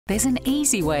There's an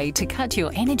easy way to cut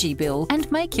your energy bill and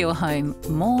make your home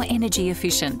more energy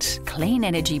efficient. Clean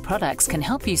energy products can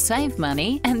help you save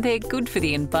money, and they're good for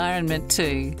the environment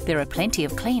too. There are plenty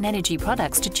of clean energy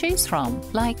products to choose from,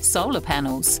 like solar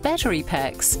panels, battery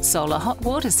packs, solar hot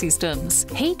water systems,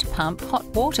 heat pump hot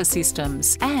water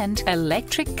systems, and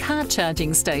electric car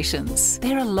charging stations.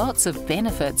 There are lots of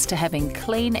benefits to having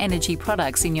clean energy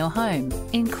products in your home,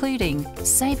 including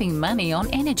saving money on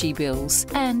energy bills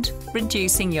and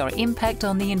reducing your impact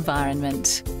on the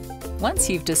environment. Once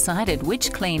you've decided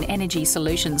which clean energy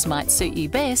solutions might suit you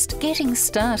best, getting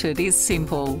started is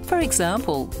simple. For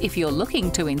example, if you're looking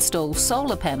to install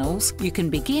solar panels, you can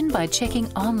begin by checking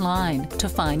online to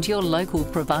find your local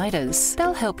providers.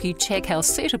 They'll help you check how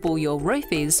suitable your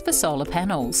roof is for solar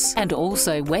panels, and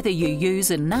also whether you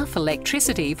use enough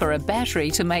electricity for a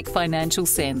battery to make financial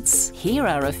sense. Here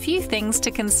are a few things to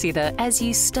consider as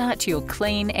you start your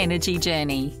clean energy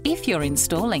journey. If you're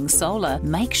installing solar,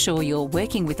 make sure you're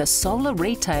working with a solar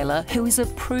retailer who is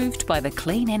approved by the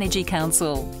Clean Energy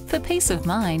Council. For peace of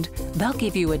mind, they'll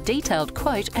give you a detailed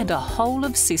quote and a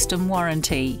whole-of-system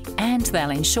warranty. And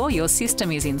they'll ensure your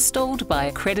system is installed by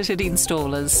accredited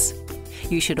installers.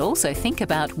 You should also think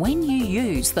about when you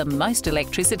use the most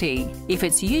electricity. If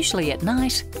it's usually at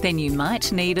night, then you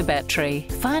might need a battery.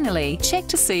 Finally, check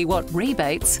to see what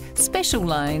rebates, special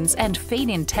loans and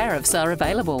feed-in tariffs are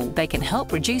available. They can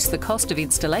help reduce the cost of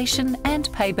installation and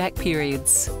payback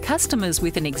periods. Customers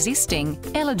with an existing,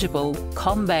 eligible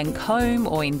CommBank home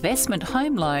or investment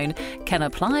home loan can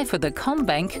apply for the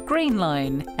CommBank Green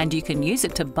Loan, and you can use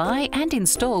it to buy and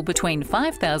install between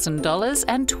 $5,000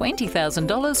 and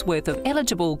 $20,000 worth of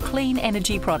eligible clean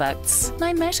energy products.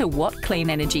 No matter what clean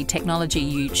energy technology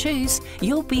you choose,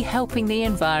 you'll be helping the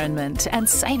environment and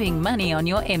saving money on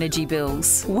your energy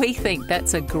bills. We think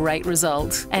that's a great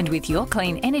result. And with your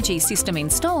clean energy system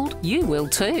installed, you will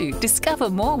too. Discover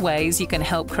more ways you can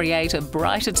help create a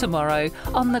brighter tomorrow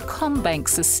on the CommBank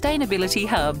Sustainability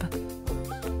Hub.